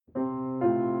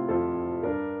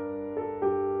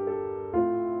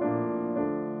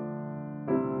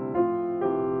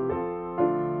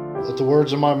Let the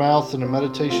words of my mouth and the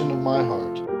meditation of my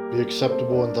heart be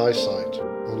acceptable in thy sight,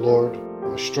 O Lord,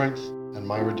 my strength and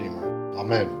my Redeemer.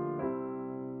 Amen.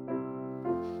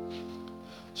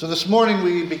 So this morning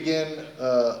we begin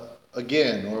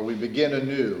we begin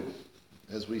anew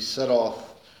as we set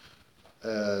off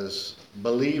as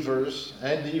believers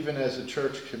and even as a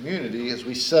church community, as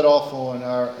we set off on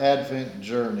our Advent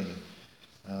journey.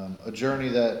 A journey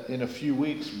that in a few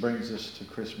weeks brings us to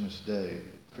Christmas Day,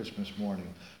 Christmas morning.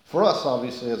 For us,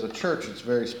 obviously, as a church, it's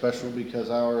very special because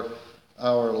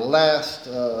our last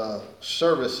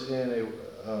service in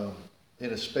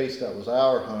a space that was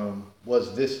our home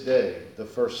was this day, the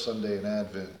first Sunday in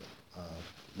Advent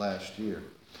last year.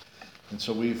 And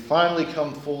so we've finally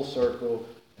come full circle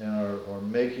and are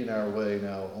making our way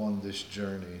now on this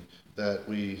journey that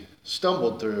we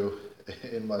stumbled through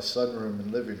in my sunroom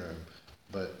and living room,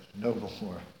 but no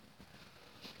more.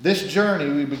 This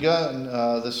journey we begun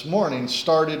this morning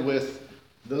started with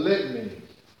the litany.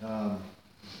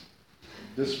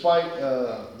 Despite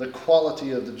the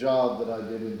quality of the job that I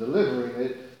did in delivering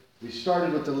it, we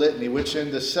started with the litany, which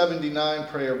in the 79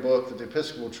 prayer book that the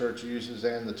Episcopal Church uses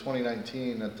and the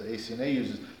 2019 that the ACNA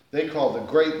uses, they call the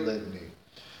Great Litany.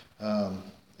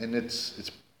 And it's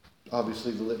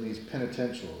obviously the litany is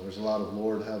penitential. There's a lot of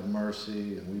Lord have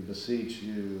mercy, and we beseech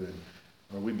you,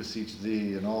 or we beseech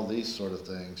thee, and all these sort of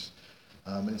things.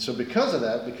 And so because of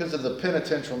that, because of the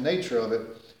penitential nature of it,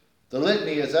 the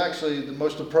litany is actually the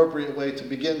most appropriate way to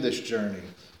begin this journey,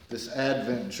 this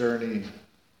Advent journey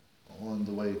on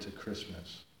the way to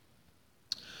Christmas.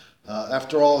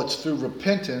 After all, it's through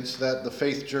repentance that the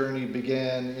faith journey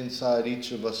began inside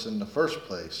each of us in the first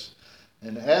place.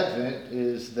 And Advent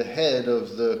is the head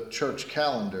of the church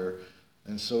calendar,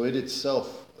 and so it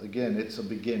itself, again, it's a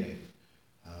beginning.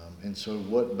 And so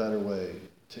what better way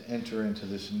to enter into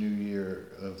this new year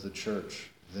of the church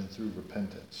than through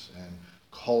repentance and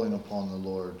calling upon the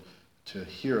Lord to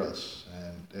hear us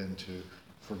and to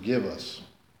forgive us.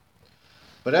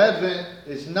 But Advent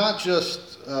is not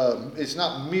just, it's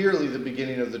not merely the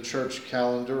beginning of the church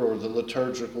calendar or the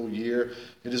liturgical year.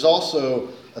 It is also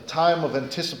a time of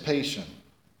anticipation,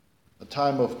 a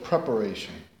time of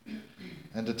preparation,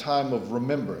 and a time of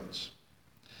remembrance.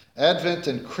 Advent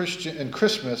and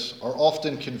Christmas are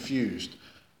often confused.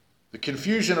 The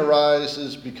confusion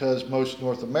arises because most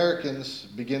North Americans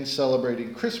begin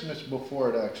celebrating Christmas before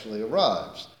it actually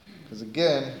arrives. Because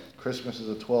again, Christmas is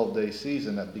a 12-day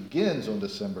season that begins on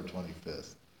December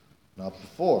 25th, not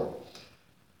before.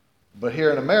 But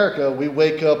here in America, we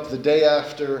wake up the day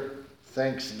after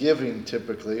Thanksgiving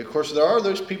typically. Of course, there are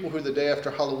those people who the day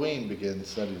after Halloween begin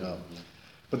setting up.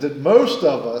 But that most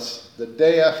of us, the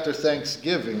day after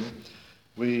Thanksgiving,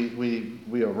 we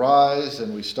arise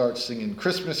and we start singing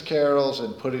Christmas carols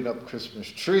and putting up Christmas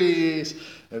trees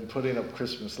and putting up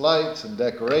Christmas lights and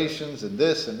decorations and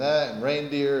this and that and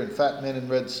reindeer and fat men in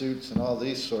red suits and all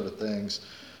these sort of things.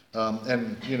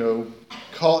 And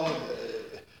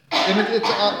it's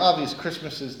obvious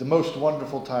Christmas is the most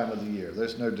wonderful time of the year.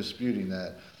 There's no disputing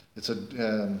that. It's a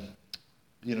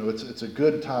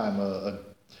good time,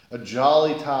 a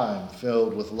jolly time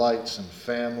filled with lights and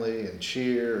family and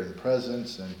cheer and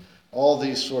presents and all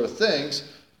these sort of things.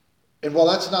 And while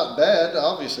that's not bad,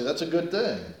 obviously that's a good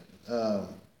thing.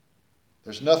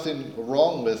 There's nothing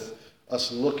wrong with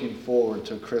us looking forward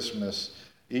to Christmas,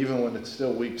 even when it's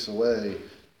still weeks away.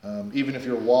 Even if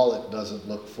your wallet doesn't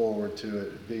look forward to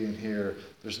it being here,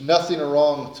 there's nothing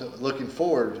wrong to looking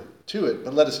forward to it,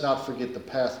 but let us not forget the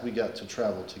path we got to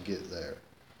travel to get there.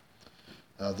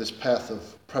 This path of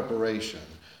preparation,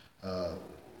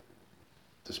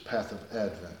 this path of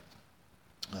Advent,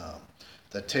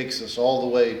 that takes us all the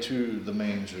way to the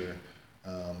manger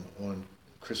on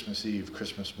Christmas Eve,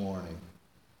 Christmas morning.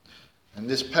 And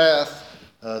this path,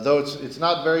 though it's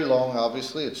not very long,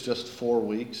 obviously, it's just 4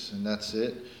 weeks, and that's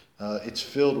it. It's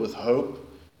filled with hope,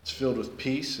 it's filled with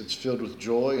peace, it's filled with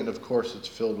joy, and of course it's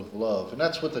filled with love. And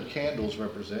that's what the candles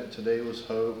represent. Today was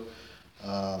hope.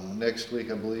 Next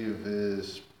week, I believe,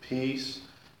 is peace.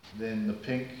 Then the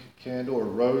pink candle or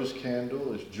rose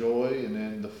candle is joy. And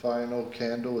then the final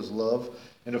candle is love.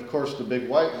 And of course, the big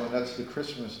white one, that's the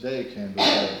Christmas Day candle,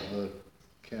 the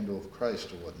candle of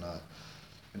Christ or whatnot.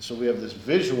 And so we have this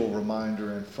visual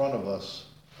reminder in front of us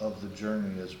of the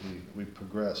journey as we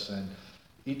progress. And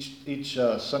each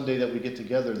Sunday that we get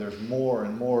together, there's more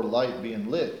and more light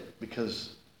being lit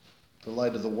because the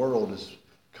light of the world is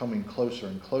coming closer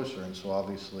and closer, and so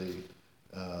obviously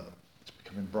it's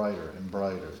becoming brighter and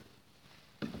brighter.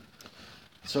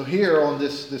 So here on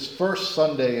this first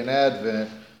Sunday in Advent,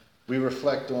 we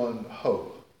reflect on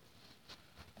hope.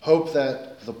 Hope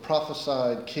that the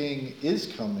prophesied King is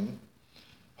coming.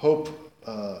 hope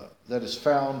that is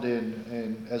found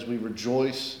in as we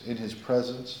rejoice in his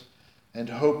presence, and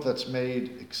hope that's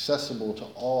made accessible to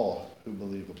all who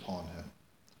believe upon him.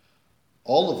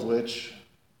 All of which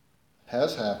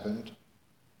has happened,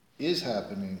 is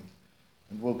happening,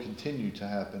 and will continue to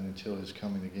happen until his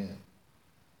coming again.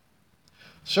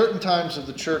 Certain times of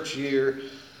the church year,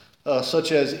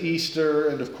 such as Easter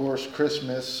and of course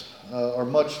Christmas, are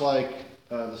much like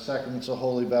the sacraments of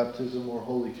Holy Baptism or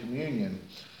Holy Communion,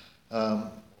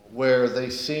 where they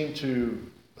seem to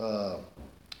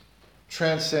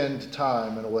transcend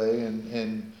time in a way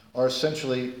and are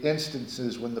essentially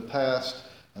instances when the past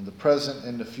and the present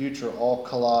and the future all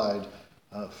collide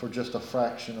for just a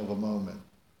fraction of a moment.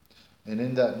 And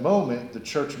in that moment, the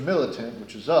church militant,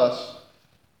 which is us,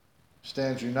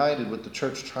 stands united with the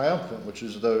church triumphant, which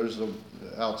is those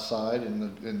outside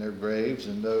in their graves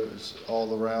and those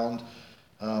all around.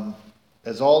 And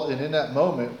in that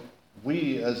moment,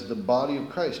 we as the body of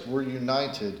Christ, we're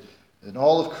united. And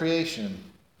all of creation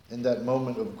in that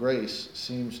moment of grace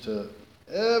seems to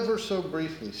ever so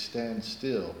briefly stand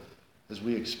still as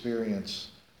we experience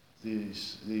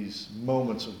these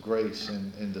moments of grace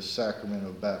in the sacrament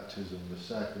of baptism, the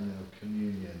sacrament of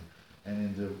communion, and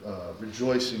in the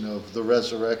rejoicing of the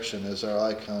resurrection as our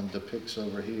icon depicts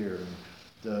over here, and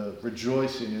the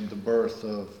rejoicing in the birth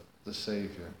of the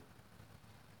Savior.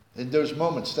 In those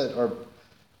moments that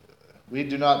we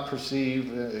do not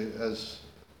perceive as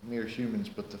mere humans,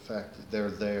 but the fact that they're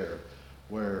there,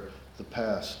 where the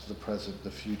past, the present,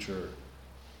 the future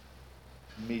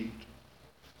meet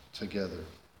together.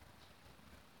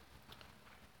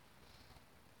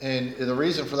 And the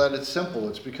reason for that, it's simple.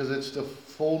 It's because it's the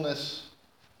fullness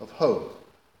of hope.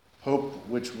 Hope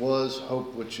which was,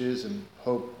 hope which is, and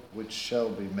hope which shall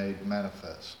be made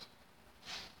manifest.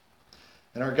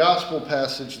 In our gospel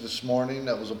passage this morning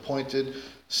that was appointed,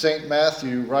 St.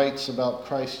 Matthew writes about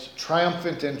Christ's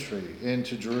triumphant entry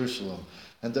into Jerusalem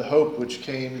and the hope which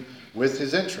came with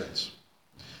his entrance.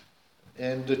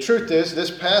 And the truth is,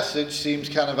 this passage seems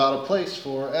kind of out of place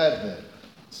for Advent.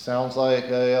 Sounds like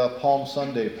a Palm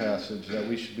Sunday passage that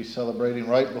we should be celebrating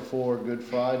right before Good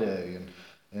Friday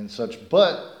and such.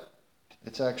 But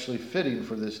it's actually fitting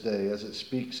for this day as it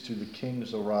speaks to the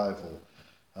King's arrival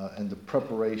and the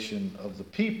preparation of the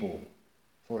people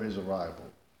for his arrival.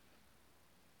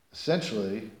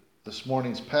 Essentially, this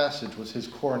morning's passage was his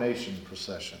coronation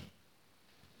procession.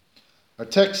 Our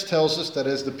text tells us that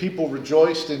as the people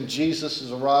rejoiced in Jesus'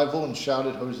 arrival and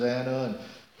shouted Hosanna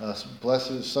and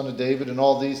blessed Son of David and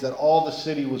all these, that all the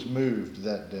city was moved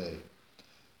that day.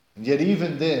 And yet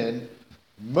even then,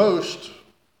 most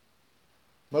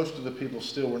of the people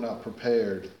still were not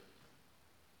prepared,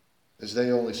 as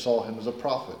they only saw him as a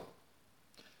prophet.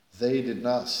 They did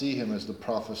not see him as the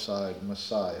prophesied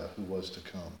Messiah who was to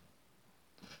come.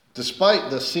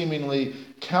 Despite the seemingly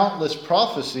countless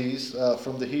prophecies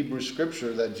from the Hebrew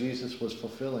Scripture that Jesus was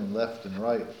fulfilling left and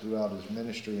right throughout his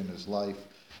ministry and his life,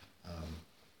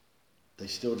 they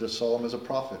still just saw him as a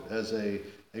prophet, as a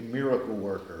miracle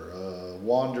worker, a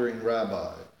wandering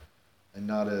rabbi, and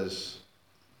not as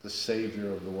the Savior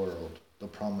of the world, the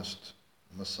promised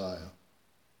Messiah.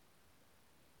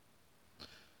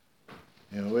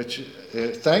 Which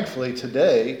thankfully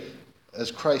today,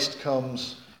 as Christ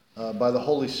comes by the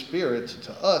Holy Spirit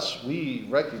to us, we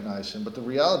recognize him. But the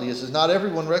reality is not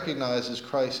everyone recognizes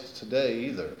Christ today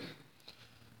either.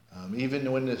 Even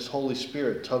when this Holy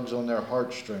Spirit tugs on their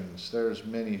heartstrings, there's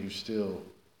many who still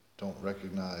don't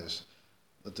recognize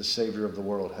that the Savior of the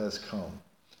world has come,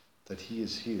 that he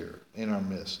is here in our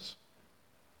midst.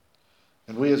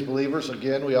 And we as believers,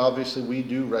 again, we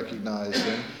do recognize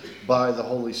him by the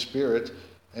Holy Spirit,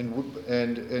 and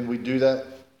we do that.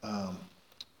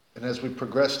 And as we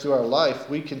progress through our life,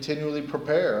 we continually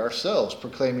prepare ourselves,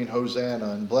 proclaiming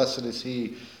Hosanna and blessed is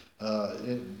he,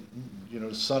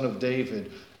 Son of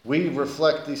David. We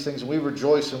reflect these things and we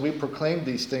rejoice and we proclaim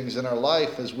these things in our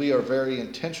life as we are very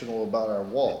intentional about our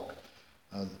walk,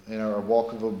 in our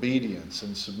walk of obedience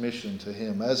and submission to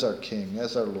him as our King,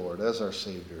 as our Lord, as our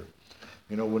Savior.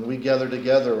 When we gather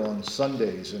together on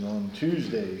Sundays and on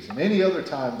Tuesdays and any other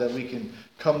time that we can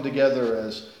come together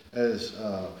as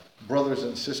brothers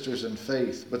and sisters in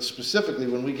faith, but specifically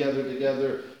when we gather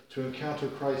together to encounter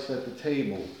Christ at the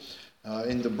table,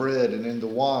 in the bread and in the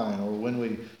wine, or when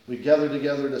we gather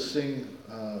together to sing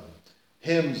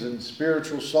hymns and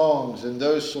spiritual songs and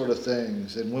those sort of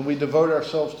things, and when we devote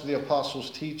ourselves to the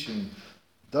apostles' teaching,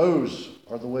 those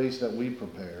are the ways that we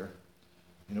prepare.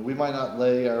 We might not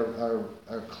lay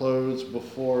our clothes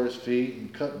before his feet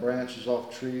and cut branches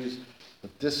off trees,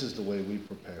 but this is the way we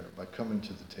prepare, by coming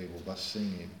to the table, by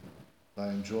singing, by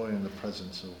enjoying the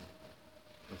presence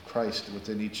of of Christ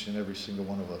within each and every single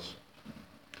one of us.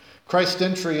 Christ's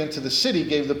entry into the city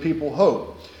gave the people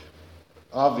hope.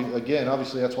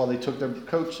 Obviously, that's why they took their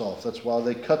coats off. That's why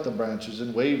they cut the branches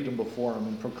and waved them before him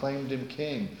and proclaimed him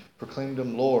king, proclaimed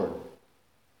him Lord.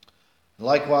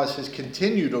 Likewise, his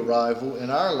continued arrival in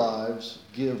our lives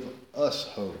give us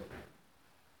hope.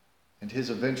 And his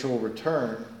eventual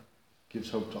return gives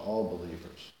hope to all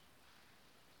believers,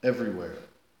 everywhere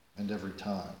and every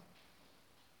time.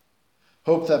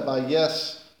 Hope that by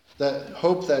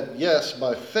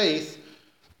faith,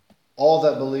 all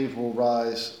that believe will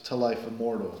rise to life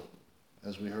immortal,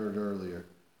 as we heard earlier.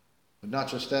 But not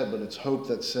just that, but it's hope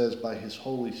that says by his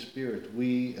Holy Spirit,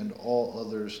 we and all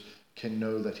others can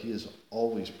know that he is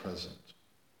always present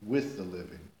with the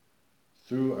living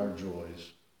through our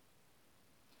joys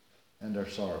and our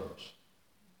sorrows.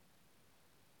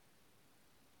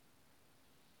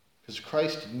 Because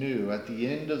Christ knew at the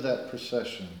end of that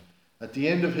procession, at the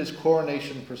end of his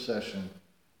coronation procession,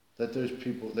 that those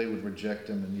people, they would reject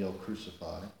him and yell,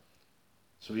 "Crucify."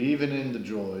 So even in the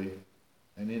joy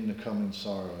and in the coming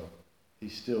sorrow, he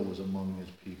still was among his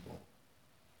people.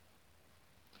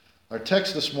 Our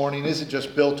text this morning isn't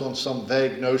just built on some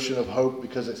vague notion of hope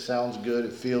because it sounds good,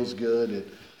 it feels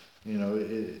good,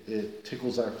 it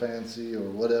tickles our fancy or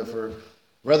whatever.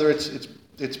 Rather,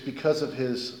 it's because of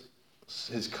his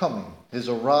coming, his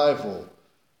arrival.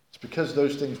 It's because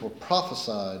those things were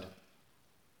prophesied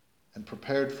and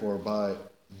prepared for by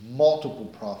multiple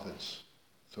prophets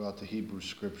throughout the Hebrew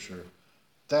Scripture.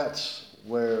 That's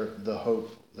where the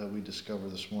hope that we discover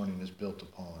this morning is built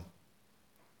upon.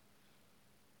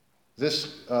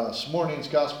 This morning's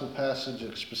gospel passage,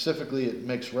 specifically, it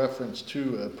makes reference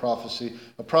to a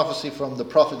prophecy from the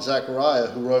prophet Zechariah,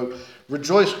 who wrote,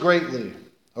 "Rejoice greatly,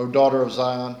 O daughter of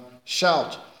Zion.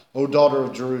 Shout, O daughter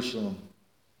of Jerusalem.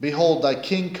 Behold, thy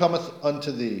king cometh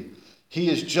unto thee. He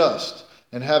is just,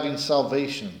 and having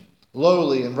salvation,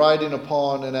 lowly, and riding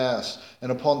upon an ass,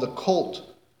 and upon the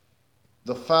colt,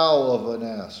 the foal of an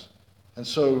ass." And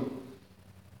so,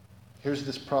 here's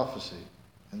this prophecy.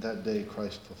 And that day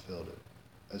Christ fulfilled it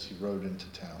as he rode into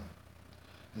town.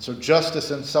 And so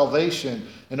justice and salvation,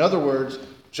 in other words,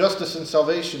 justice and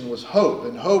salvation was hope.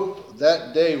 And hope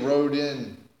that day rode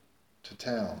in to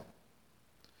town.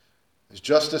 As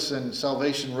justice and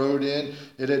salvation rode in,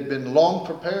 it had been long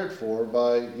prepared for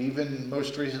by even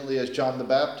most recently as John the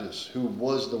Baptist, who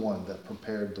was the one that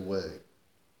prepared the way.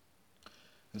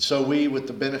 And so we, with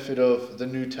the benefit of the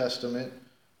New Testament,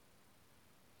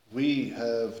 we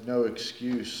have no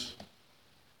excuse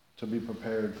to be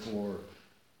prepared for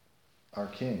our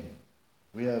King.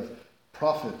 We have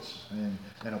prophets and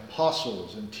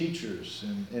apostles and teachers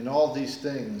and all these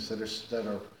things that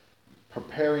are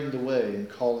preparing the way and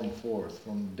calling forth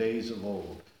from days of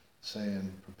old,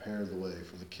 saying, "Prepare the way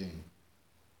for the King."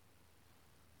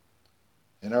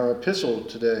 In our epistle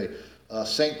today,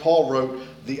 St. Paul wrote,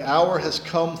 "The hour has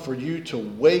come for you to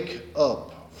wake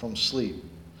up from sleep.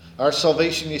 Our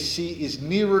salvation, you see, is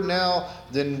nearer now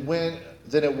than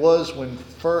it was when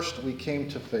first we came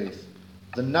to faith.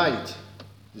 The night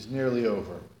is nearly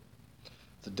over.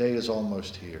 The day is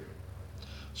almost here.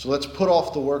 So let's put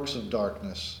off the works of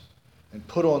darkness and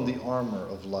put on the armor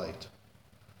of light.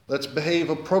 Let's behave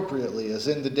appropriately as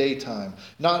in the daytime,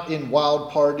 not in wild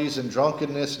parties and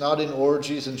drunkenness, not in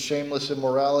orgies and shameless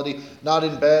immorality, not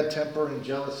in bad temper and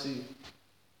jealousy.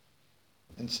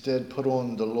 Instead, put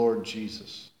on the Lord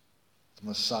Jesus,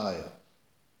 Messiah,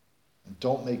 and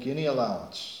don't make any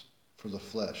allowance for the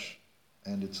flesh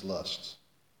and its lusts."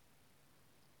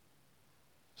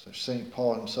 So St.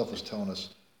 Paul himself is telling us,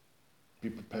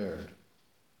 be prepared.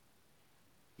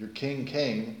 Your King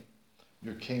came,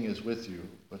 your King is with you,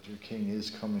 but your King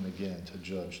is coming again to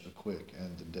judge the quick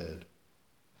and the dead.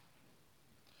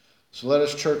 So let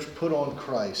us, church, put on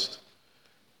Christ.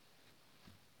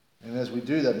 And as we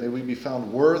do that, may we be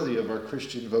found worthy of our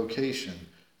Christian vocation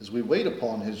as we wait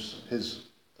upon his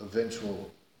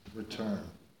eventual return.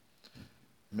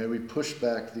 May we push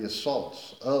back the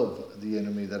assaults of the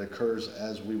enemy that occurs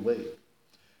as we wait.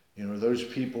 Those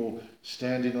people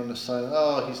standing on the side,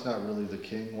 "Oh, he's not really the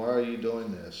king. Why are you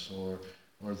doing this?" Or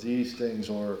these things,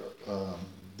 or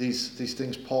these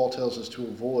things Paul tells us to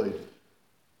avoid.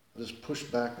 Let us push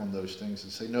back on those things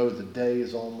and say, "No, the day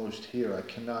is almost here. I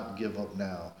cannot give up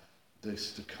now.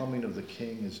 The coming of the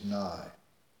King is nigh."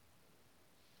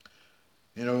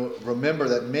 Remember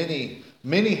that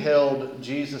many hailed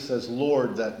Jesus as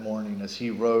Lord that morning as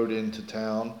he rode into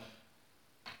town,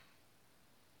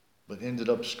 but ended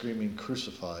up screaming,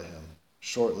 "Crucify him,"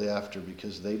 shortly after,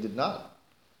 because they did not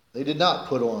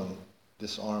put on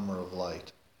this armor of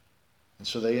light. And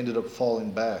so they ended up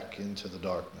falling back into the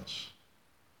darkness.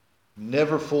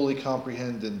 never fully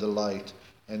comprehend and delight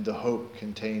and the hope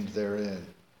contained therein.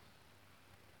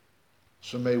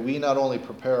 So may we not only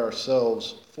prepare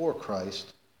ourselves for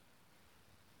Christ,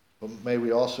 but may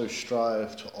we also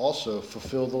strive to also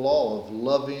fulfill the law of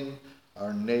loving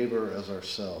our neighbor as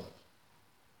ourselves.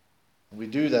 And we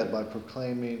do that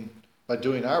by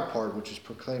doing our part, which is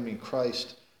proclaiming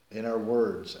Christ in our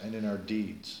words and in our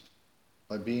deeds,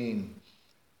 by being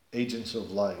agents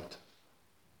of light,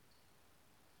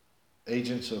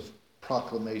 agents of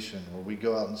proclamation, where we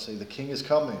go out and say, the King is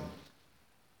coming.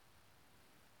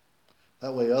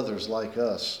 That way others like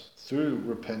us, through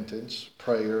repentance,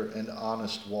 prayer, and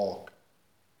honest walk,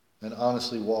 and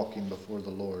honestly walking before the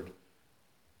Lord,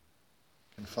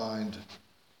 can find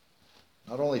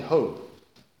not only hope,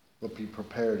 but be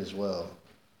prepared as well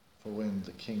for when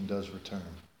the King does return.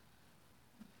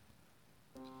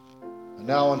 And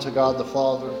now unto God the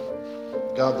Father,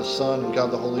 God the Son, and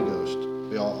God the Holy Ghost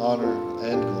be all honor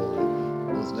and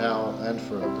glory, both now and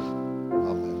forever.